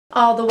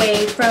All the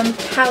way from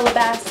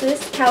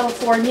Calabasas,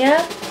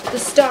 California, the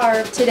star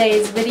of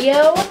today's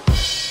video,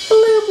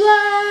 Blue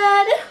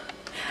Blood.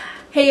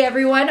 Hey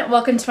everyone,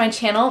 welcome to my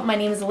channel. My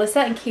name is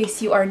Alyssa. In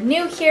case you are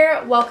new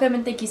here, welcome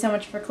and thank you so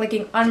much for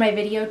clicking on my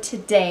video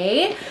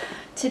today.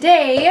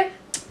 Today,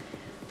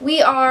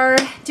 we are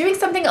doing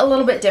something a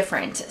little bit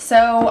different.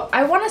 So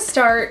I want to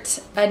start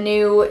a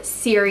new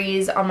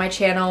series on my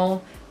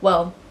channel.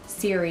 Well,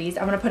 series.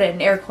 I'm going to put it in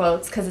air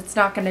quotes because it's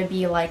not going to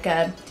be like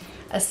a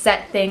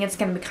set thing. It's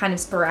going to be kind of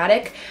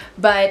sporadic,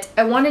 but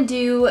I want to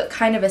do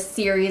kind of a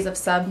series of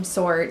some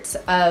sort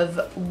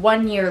of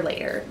 1 year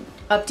later,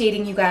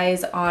 updating you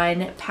guys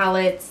on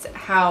palettes,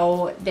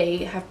 how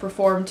they have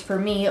performed for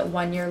me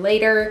 1 year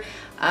later,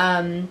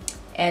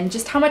 and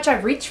just how much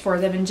I've reached for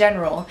them in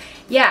general.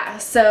 Yeah,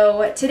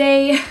 so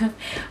today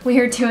we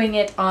are doing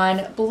it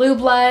on Blue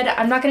Blood.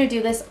 I'm not going to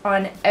do this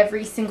on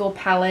every single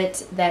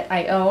palette that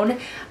I own.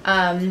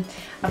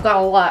 I've got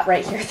a lot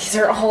right here. These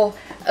are all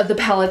of the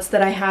palettes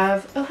that I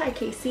have. Oh, hi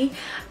Casey.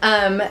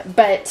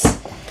 But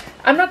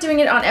I'm not doing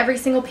it on every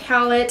single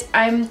palette.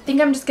 I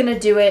think I'm just going to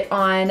do it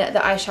on the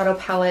eyeshadow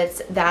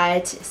palettes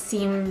that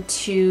seem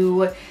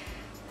to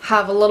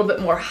have a little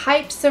bit more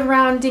hype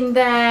surrounding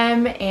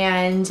them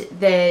and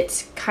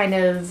that kind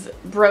of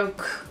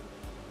broke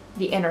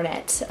the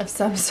internet of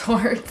some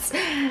sorts.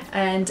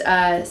 And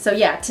so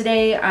yeah,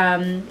 today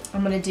I'm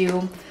gonna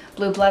do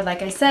Blue Blood,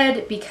 like I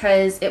said,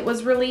 because it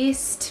was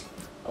released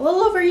a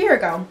little over a year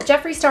ago.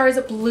 Jeffree Star's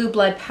Blue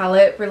Blood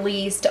palette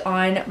released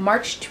on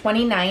March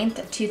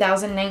 29th,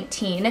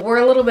 2019. We're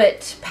a little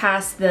bit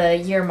past the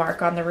year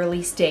mark on the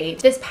release date.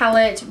 This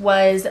palette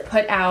was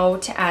put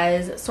out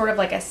as sort of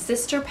like a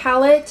sister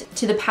palette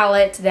to the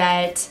palette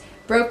that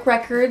broke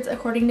records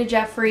according to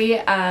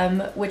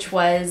Jeffree, which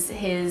was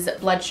his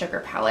Blood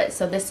Sugar palette.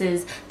 So this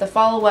is the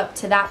follow-up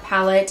to that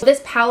palette.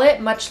 This palette,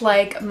 much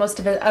like most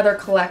of his other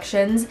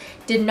collections,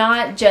 did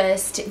not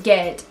just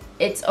get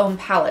its own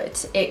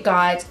palette. It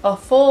got a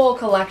full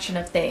collection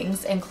of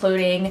things,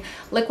 including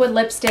liquid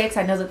lipsticks.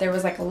 I know that there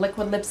was like a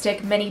liquid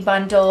lipstick mini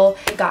bundle.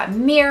 It got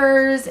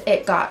mirrors,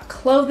 it got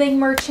clothing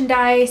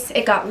merchandise,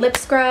 it got lip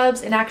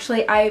scrubs, and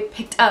actually I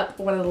picked up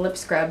one of the lip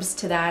scrubs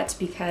to that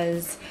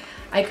because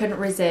I couldn't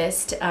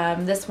resist.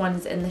 This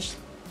one's in the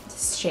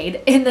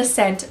shade, in the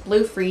scent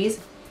Blue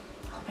Freeze.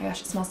 Oh my gosh,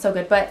 it smells so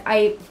good, but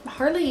I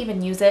hardly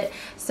even use it,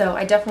 so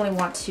I definitely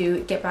want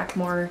to get back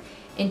more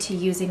into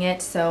using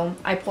it, so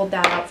I pulled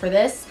that out for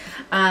this.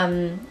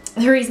 The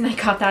reason I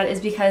got that is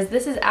because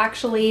this is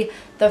actually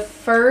the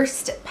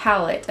first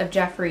palette of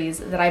Jeffree's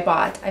that I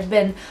bought. I've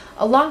been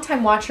a long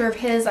time watcher of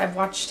his. I've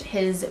watched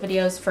his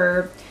videos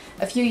for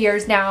a few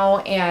years now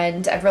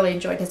and I've really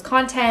enjoyed his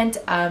content.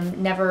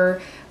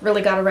 Never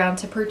really got around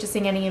to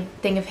purchasing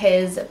anything of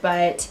his,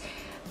 but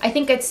I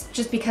think it's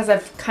just because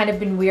I've kind of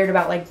been weird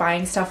about like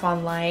buying stuff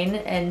online,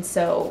 and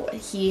so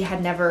he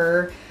had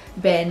never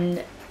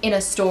been in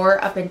a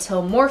store up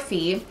until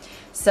Morphe.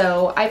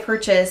 So I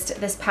purchased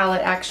this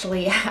palette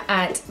actually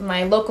at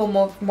my local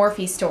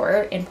Morphe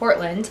store in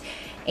Portland,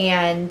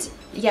 and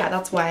yeah,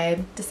 that's why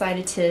I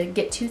decided to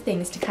get two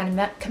things to kind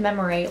of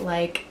commemorate,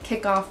 like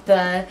kick off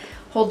the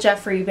whole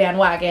Jeffree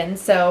bandwagon.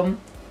 So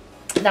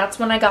that's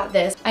when I got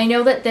this. I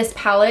know that this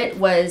palette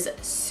was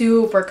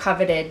super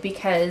coveted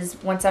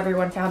because once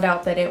everyone found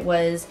out that it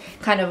was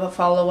kind of a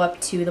follow-up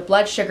to the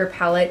Blood Sugar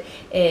palette,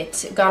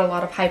 it got a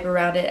lot of hype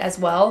around it as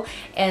well.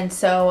 And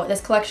so this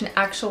collection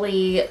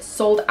actually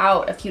sold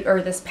out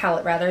this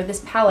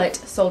palette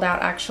sold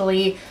out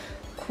actually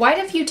quite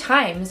a few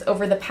times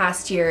over the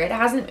past year.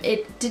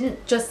 It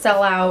didn't just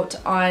sell out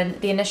on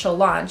the initial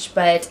launch,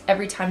 but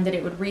every time that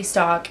it would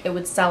restock, it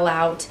would sell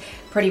out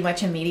pretty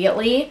much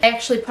immediately. I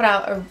actually put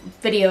out a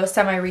video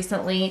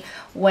semi-recently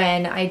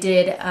when I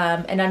did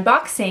an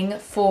unboxing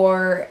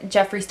for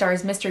Jeffree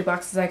Star's mystery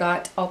boxes. I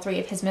got all three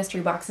of his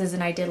mystery boxes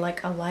and I did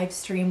like a live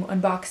stream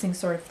unboxing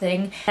sort of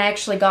thing. I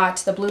actually got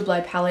the Blue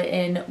Blood palette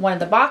in one of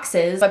the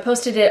boxes. I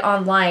posted it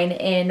online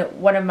in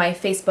one of my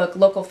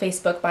local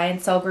Facebook buy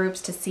and sell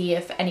groups to see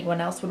if anyone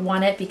else would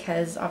want it,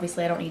 because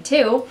obviously I don't need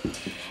to.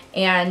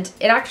 And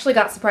it actually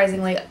got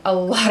surprisingly a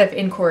lot of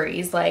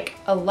inquiries. Like,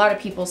 a lot of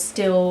people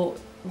still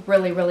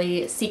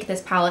really seek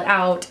this palette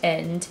out,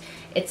 and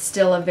it's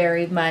still a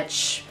very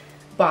much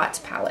bought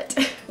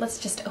palette. Let's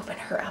just open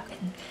her up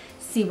and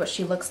see what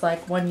she looks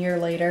like 1 year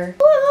later.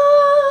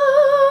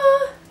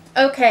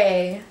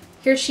 Okay,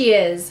 here she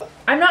is.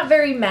 I'm not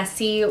very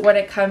messy when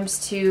it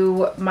comes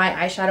to my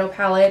eyeshadow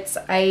palettes.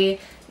 I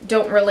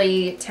don't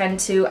really tend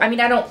to, I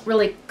don't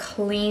really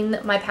clean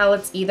my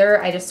palettes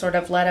either. I just sort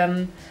of let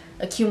them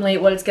accumulate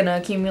what it's gonna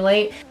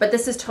accumulate. But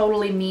this is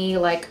totally me,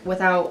 like,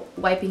 without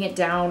wiping it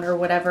down or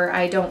whatever.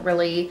 I don't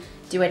really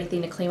do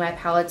anything to clean my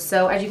palettes.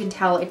 So as you can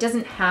tell, it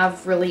doesn't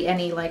have really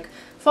any like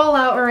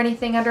fallout or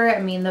anything under it.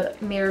 The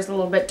mirror's a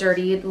little bit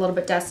dirty, a little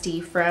bit dusty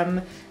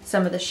from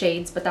some of the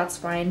shades, but that's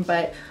fine.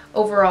 But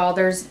overall,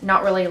 there's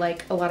not really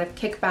like a lot of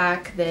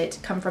kickback that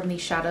come from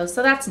these shadows,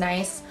 so that's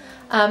nice.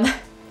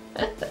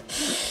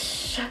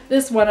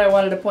 This one I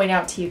wanted to point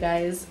out to you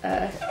guys.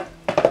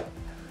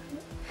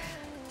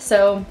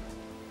 So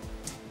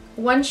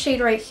one shade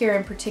right here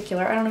in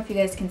particular, I don't know if you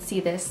guys can see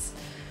this,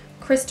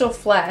 Crystal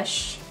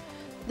Flesh.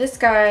 This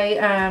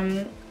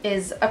guy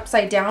is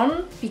upside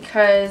down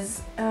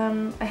because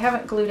I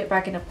haven't glued it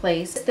back into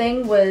place. This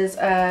thing was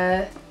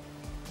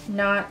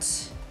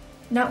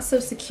not so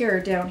secure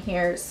down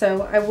here.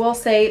 So I will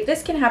say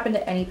this can happen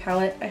to any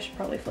palette. I should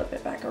probably flip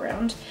it back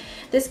around.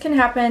 This can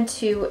happen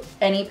to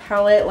any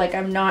palette. Like,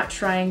 I'm not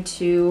trying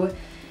to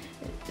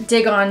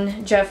dig on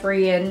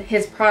Jeffree and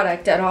his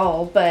product at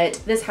all, but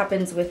this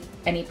happens with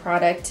any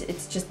product.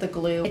 It's just the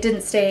glue. It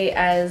didn't stay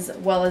as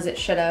well as it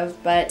should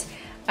have, but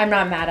I'm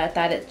not mad at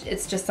that.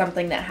 It's just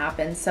something that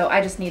happens. So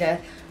I just need to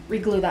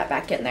re-glue that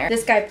back in there.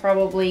 This guy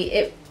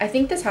probably, I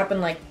think this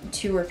happened like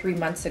 2 or 3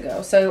 months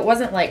ago. So it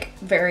wasn't like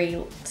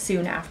very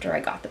soon after I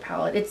got the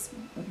palette. It's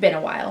been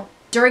a while.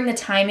 During the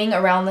timing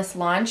around this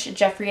launch,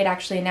 Jeffree had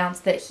actually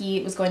announced that he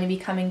was going to be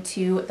coming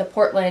to the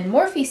Portland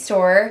Morphe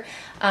store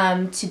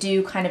to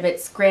do kind of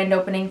its grand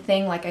opening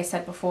thing. Like I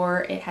said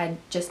before, it had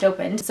just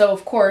opened. So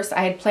of course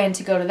I had planned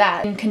to go to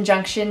that. In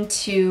conjunction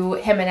to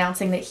him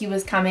announcing that he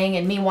was coming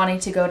and me wanting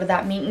to go to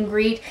that meet and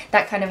greet,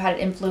 that kind of had an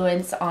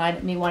influence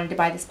on me wanting to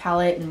buy this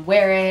palette and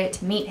wear it,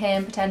 to meet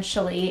him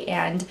potentially,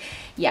 and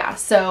yeah,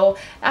 so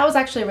that was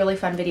actually a really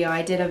fun video.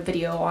 I did a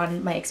video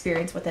on my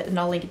experience with it and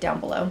I'll link it down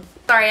below.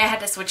 Sorry, I had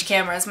to switch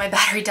cameras. My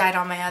battery died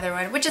on my other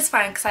one, which is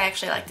fine because I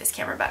actually like this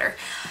camera better.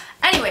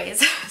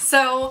 Anyways,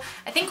 so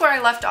I think where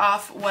I left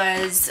off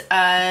was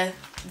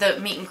the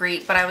meet and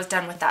greet, but I was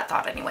done with that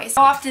thought anyways.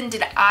 How often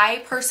did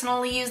I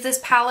personally use this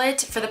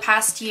palette for the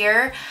past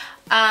year?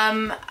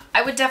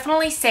 I would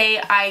definitely say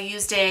I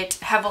used it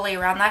heavily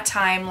around that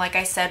time, like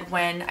I said,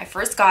 when I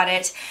first got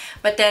it,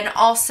 but then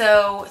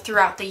also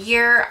throughout the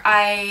year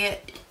I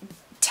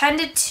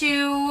tended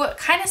to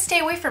kind of stay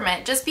away from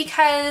it just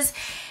because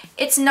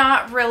it's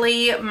not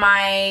really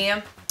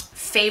my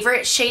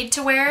favorite shade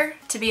to wear,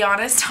 to be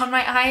honest, on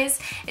my eyes.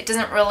 It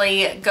doesn't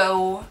really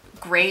go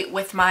great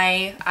with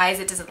my eyes.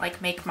 It doesn't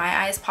like make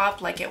my eyes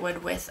pop like it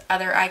would with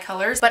other eye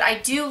colors, but I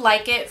do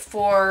like it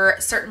for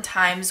certain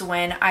times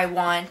when I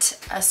want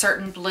a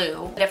certain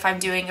blue. If I'm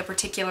doing a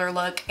particular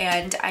look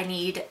and I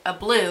need a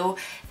blue,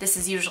 this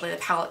is usually the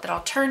palette that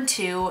I'll turn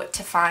to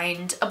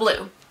find a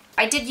blue.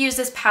 I did use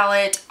this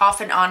palette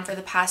off and on for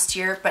the past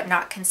year, but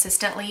not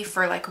consistently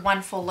for like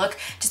one full look,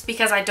 just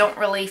because I don't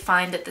really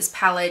find that this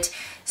palette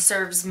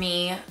serves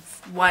me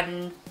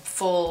one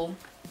full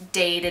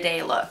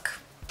day-to-day look.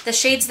 The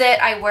shades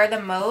that I wear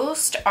the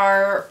most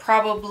are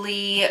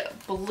probably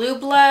Blue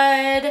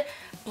Blood,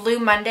 Blue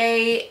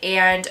Monday,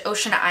 and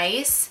Ocean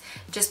Ice,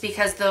 just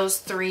because those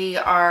three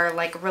are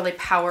like really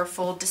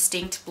powerful,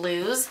 distinct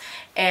blues.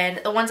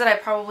 And the ones that I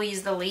probably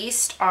use the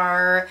least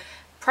are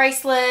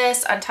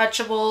Priceless,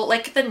 Untouchable,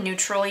 like the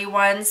neutrally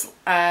ones,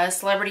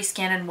 Celebrity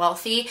Skin, and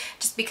Wealthy,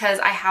 just because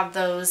I have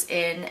those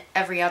in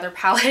every other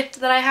palette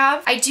that I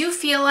have. I do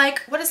feel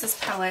like, what is this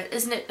palette?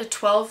 Isn't it a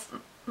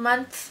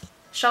 12-month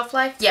shelf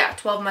life? Yeah,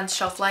 12 months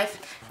shelf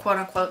life, quote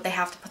unquote. They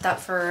have to put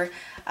that for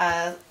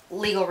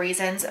legal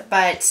reasons,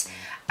 but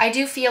I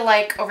do feel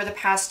like over the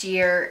past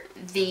year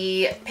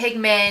the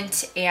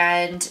pigment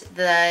and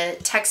the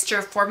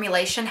texture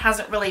formulation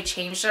hasn't really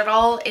changed at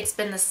all. It's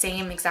been the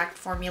same exact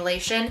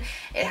formulation.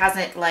 It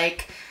hasn't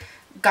like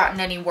gotten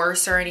any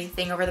worse or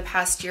anything over the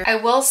past year. I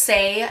will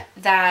say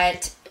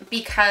that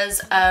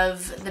because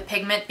of the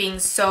pigment being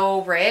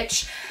so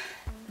rich,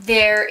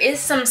 there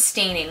is some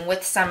staining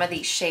with some of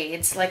these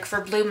shades. Like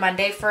for Blue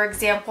Monday, for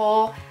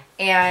example,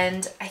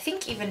 and I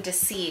think even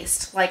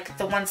Deceased, like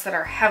the ones that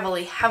are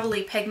heavily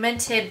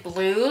pigmented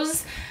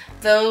blues,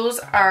 those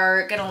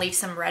are gonna leave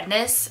some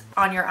redness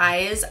on your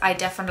eyes. I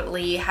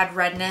definitely had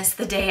redness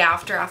the day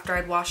after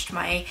I'd washed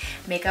my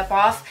makeup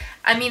off.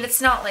 I mean,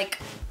 it's not like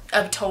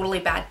a totally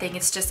bad thing,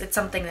 it's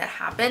something that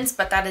happens,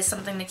 but that is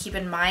something to keep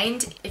in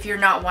mind if you're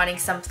not wanting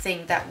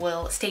something that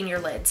will stain your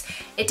lids.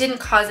 It didn't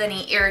cause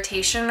any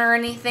irritation or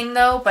anything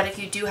though, but if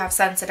you do have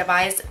sensitive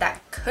eyes,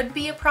 that could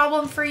be a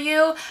problem for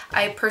you.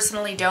 I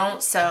personally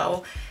don't,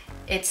 so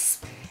it's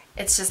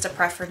just a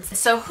preference.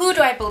 So who do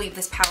I believe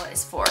this palette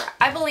is for?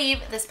 I believe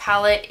this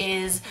palette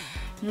is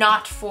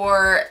not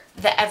for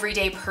the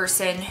everyday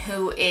person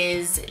who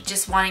is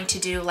just wanting to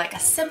do like a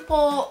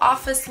simple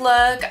office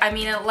look. I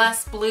mean,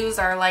 unless blues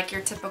are like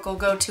your typical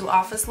go-to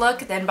office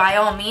look, then by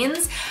all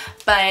means.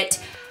 But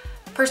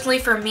personally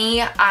for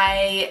me,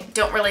 I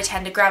don't really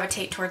tend to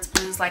gravitate towards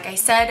blues like I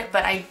said,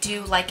 but I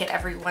do like it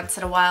every once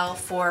in a while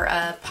for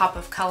a pop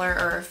of color,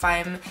 or if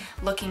I'm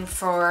looking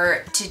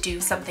to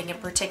do something in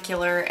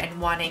particular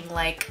and wanting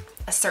like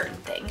a certain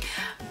thing.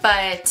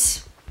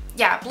 But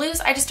yeah,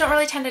 blues I just don't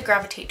really tend to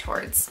gravitate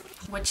towards,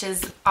 which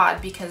is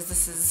odd because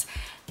this is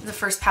the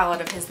first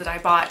palette of his that I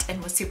bought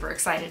and was super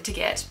excited to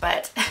get,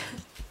 but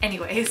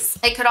anyways.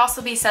 It could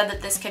also be said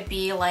that this could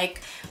be like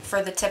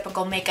for the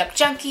typical makeup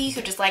junkie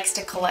who just likes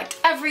to collect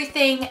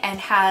everything and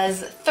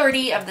has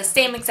 30 of the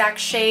same exact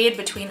shade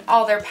between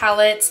all their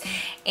palettes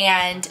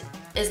and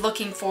is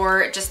looking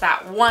for just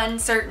that one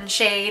certain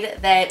shade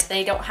that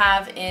they don't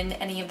have in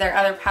any of their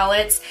other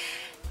palettes.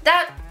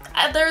 That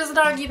there's an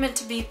argument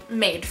to be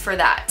made for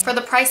that. For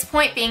the price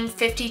point being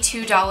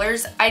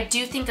 $52, I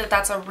do think that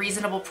that's a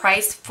reasonable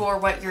price for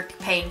what you're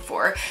paying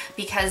for,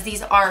 because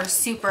these are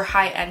super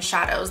high-end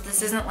shadows.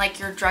 This isn't like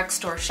your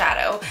drugstore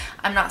shadow.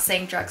 I'm not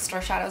saying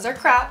drugstore shadows are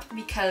crap,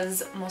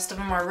 because most of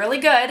them are really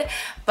good,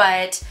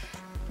 but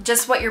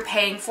just what you're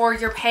paying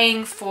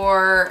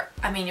for,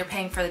 I mean, you're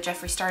paying for the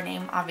Jeffree Star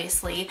name,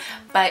 obviously,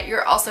 but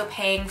you're also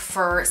paying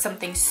for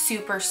something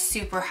super,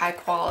 super high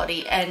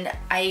quality, and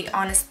I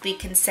honestly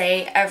can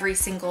say every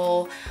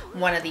single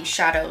one of these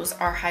shadows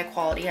are high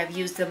quality. I've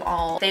used them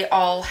all. They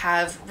all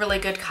have really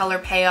good color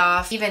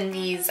payoff. Even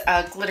these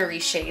glittery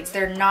shades,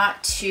 they're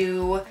not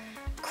too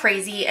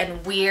crazy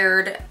and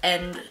weird,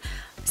 and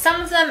some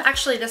of them,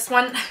 actually this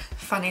one,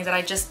 funny that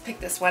I just picked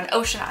this one,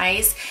 Ocean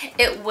Ice,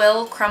 it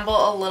will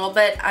crumble a little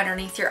bit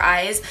underneath your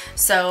eyes,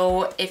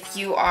 so if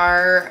you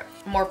are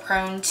more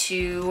prone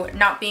to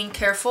not being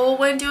careful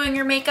when doing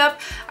your makeup,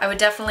 I would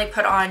definitely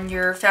put on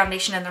your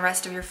foundation and the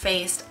rest of your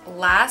face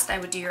last. I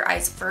would do your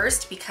eyes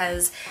first,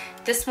 because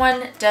this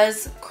one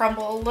does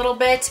crumble a little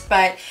bit,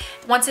 but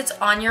once it's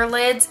on your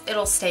lids,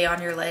 it'll stay on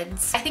your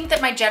lids. I think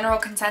that my general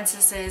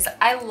consensus is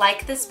I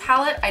like this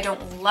palette. I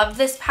don't love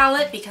this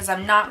palette because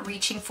I'm not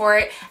reaching for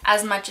it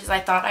as much as I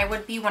thought I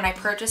would be when I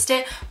purchased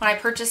it. When I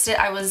purchased it,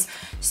 I was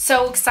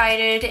so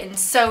excited and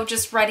so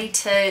just ready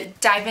to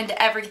dive into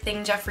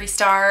everything Jeffree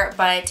Star,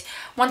 but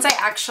once I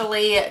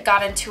actually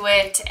got into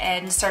it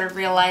and started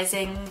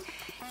realizing,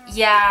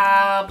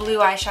 yeah, blue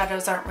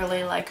eyeshadows aren't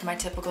really like my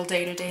typical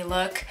day-to-day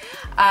look,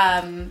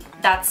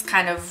 that's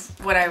kind of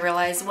when I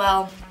realized,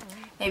 well,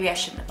 maybe I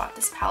shouldn't have bought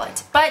this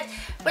palette. But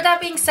with that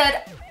being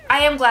said, I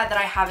am glad that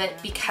I have it,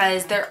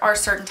 because there are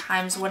certain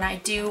times when I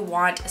do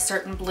want a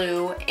certain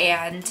blue,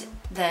 and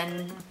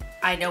then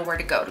I know where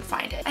to go to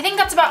find it. I think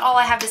that's about all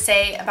I have to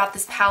say about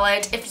this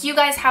palette. If you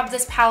guys have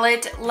this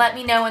palette, let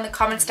me know in the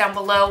comments down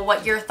below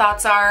what your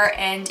thoughts are,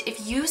 and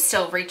if you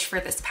still reach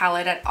for this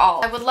palette at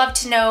all. I would love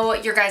to know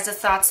your guys'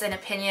 thoughts and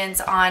opinions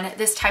on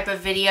this type of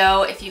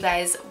video, if you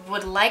guys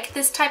would like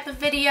this type of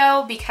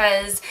video,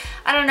 because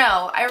I don't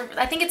know,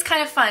 I think it's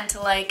kind of fun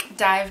to like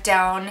dive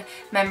down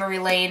memory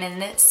lane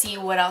and see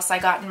what else I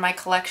got in my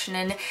collection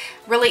and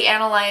really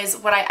analyze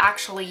what I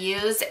actually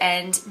use,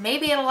 and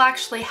maybe it'll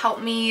actually help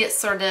me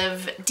sort of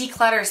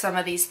declutter some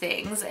of these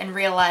things and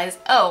realize,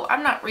 oh,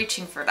 I'm not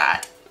reaching for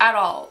that at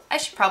all. I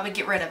should probably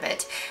get rid of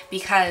it,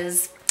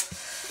 because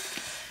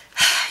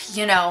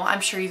you know,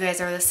 I'm sure you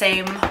guys are the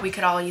same. We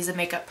could all use a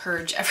makeup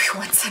purge every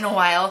once in a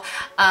while.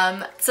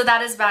 So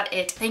that is about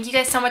it. Thank you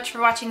guys so much for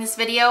watching this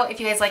video. If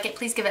you guys like it,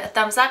 please give it a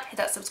thumbs up, hit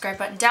that subscribe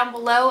button down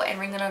below, and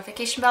ring the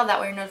notification bell. That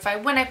way you're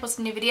notified when I post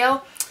a new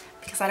video,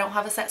 because I don't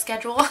have a set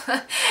schedule.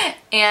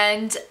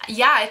 And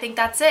yeah, I think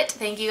that's it.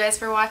 Thank you guys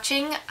for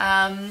watching.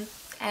 And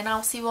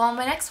I'll see you all in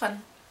my next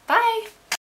one. Bye!